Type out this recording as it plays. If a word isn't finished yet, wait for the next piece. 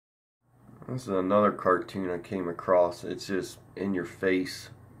This is another cartoon I came across. It's just in your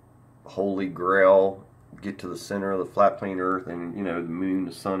face. Holy Grail. Get to the center of the flat plane Earth, and you know, the moon,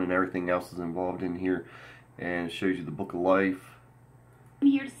 the sun, and everything else is involved in here. And it shows you the book of life. I'm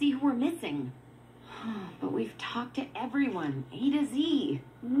here to see who we're missing. But we've talked to everyone, A to Z.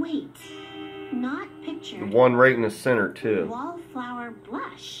 Wait, not pictured. The one right in the center too. Wallflower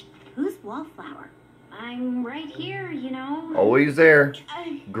Blush. Who's Wallflower? I'm right here, you know. Always there.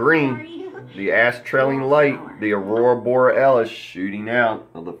 Green. The ash-trailing light. The aurora borealis shooting out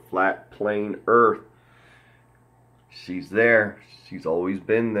of the flat plane Earth. She's there. She's always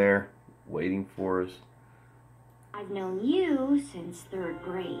been there, waiting for us. I've known you since 3rd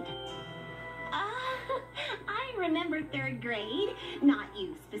grade. I remember 3rd grade. Not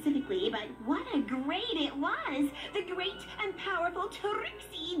you specifically, but what a grade it was. The great and powerful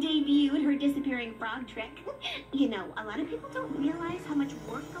Trixie debuted her disappearing frog trick. You know, a lot of people don't realize how much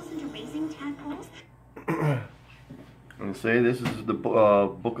work goes into raising tadpoles. And say this is the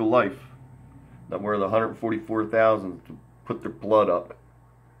book of life. That where the 144,000 put their blood up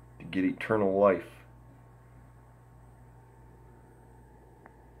to get eternal life.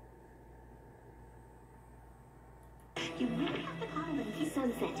 You really have to call them the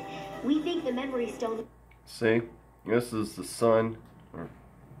sunset. We think the memory stone. See, this is the sun, or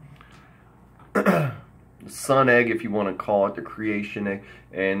the sun egg, if you want to call it, the creation egg,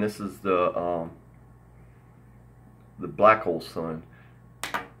 and this is the black hole sun,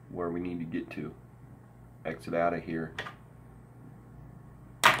 where we need to get to. Exit out of here.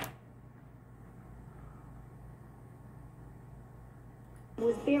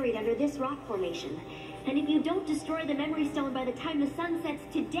 Was buried under this rock formation. And if you don't destroy the memory stone by the time the sun sets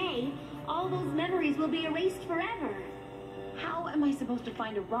today, all those memories will be erased forever. How am I supposed to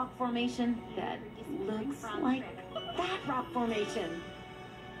find a rock formation that looks like that rock formation?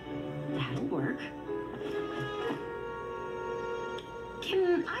 That'll work.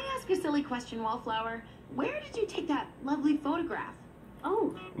 Can I ask a silly question, Wallflower? Where did you take that lovely photograph?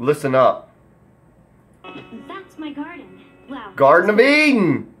 Oh. Listen up. That's my garden. Wow. Garden of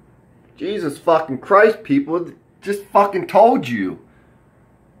Eden! Jesus fucking Christ, people. Just fucking told you.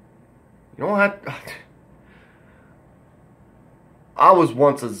 You don't have to... I was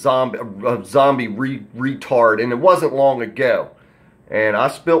once a zombie retard, and it wasn't long ago. And I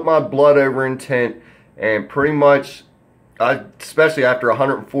spilt my blood over intent, and pretty much, especially after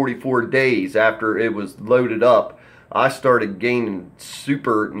 144 days after it was loaded up, I started gaining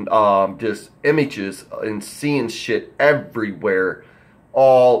super just images and seeing shit everywhere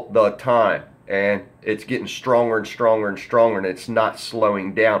all the time. And it's getting stronger and stronger and stronger, and it's not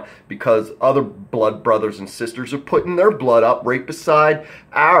slowing down because other blood brothers and sisters are putting their blood up right beside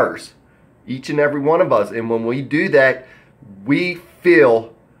ours, each and every one of us. And when we do that, we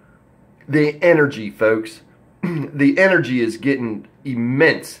feel the energy, folks. The energy is getting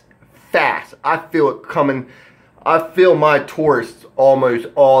immense, fast. I feel it coming. I feel my Taurus almost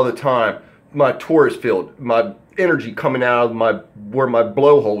all the time. My Taurus field, my energy coming out of where my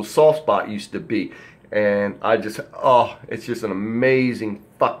blowhole soft spot used to be. And I just, oh, it's just an amazing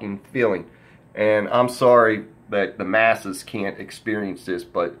fucking feeling. And I'm sorry that the masses can't experience this,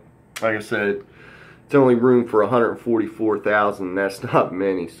 but like I said, it's only room for 144,000. That's not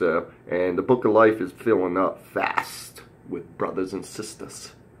many, so. And the Book of Life is filling up fast with brothers and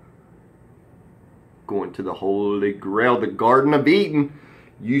sisters. Going to the Holy Grail, the Garden of Eden.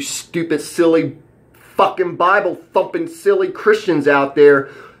 You stupid, silly, fucking Bible-thumping, silly Christians out there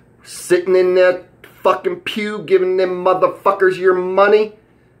sitting in that fucking pew giving them motherfuckers your money.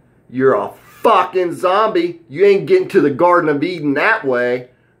 You're a fucking zombie. You ain't getting to the Garden of Eden that way.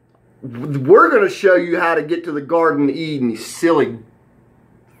 We're going to show you how to get to the Garden of Eden, you silly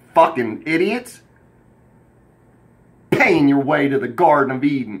fucking idiots. Paying your way to the Garden of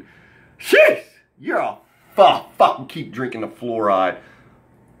Eden. Sheesh! You're a fucking keep drinking the fluoride.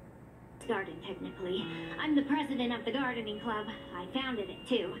 Garden, technically. I'm the president of the gardening club. I founded it,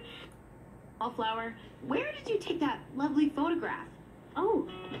 too. Wallflower, where did you take that lovely photograph? Oh,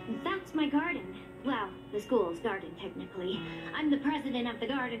 that's my garden. Well, the school's garden, technically. I'm the president of the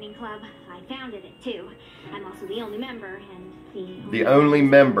gardening club. I founded it, too. I'm also the only member, and the only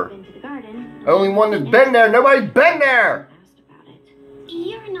member. Been to the garden. Only one that's been there. Nobody's been there. Asked about it.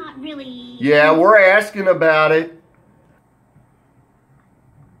 You're not really... Yeah, we're asking about it.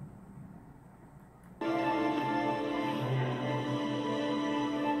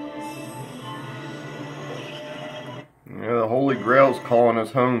 Yeah, the Holy Grail's calling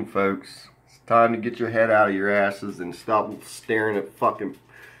us home, folks. It's time to get your head out of your asses and stop staring at fucking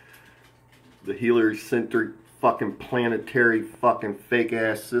the heliocentric fucking planetary fucking fake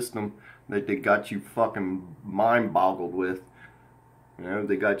ass system that they got you fucking mind boggled with. You know,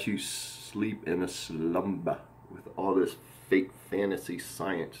 they got you sleep in a slumber with all this fake fantasy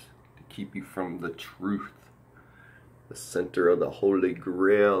science to keep you from the truth, the center of the Holy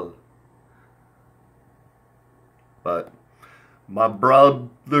Grail. But my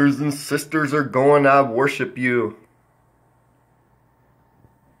brothers and sisters are going, I worship you.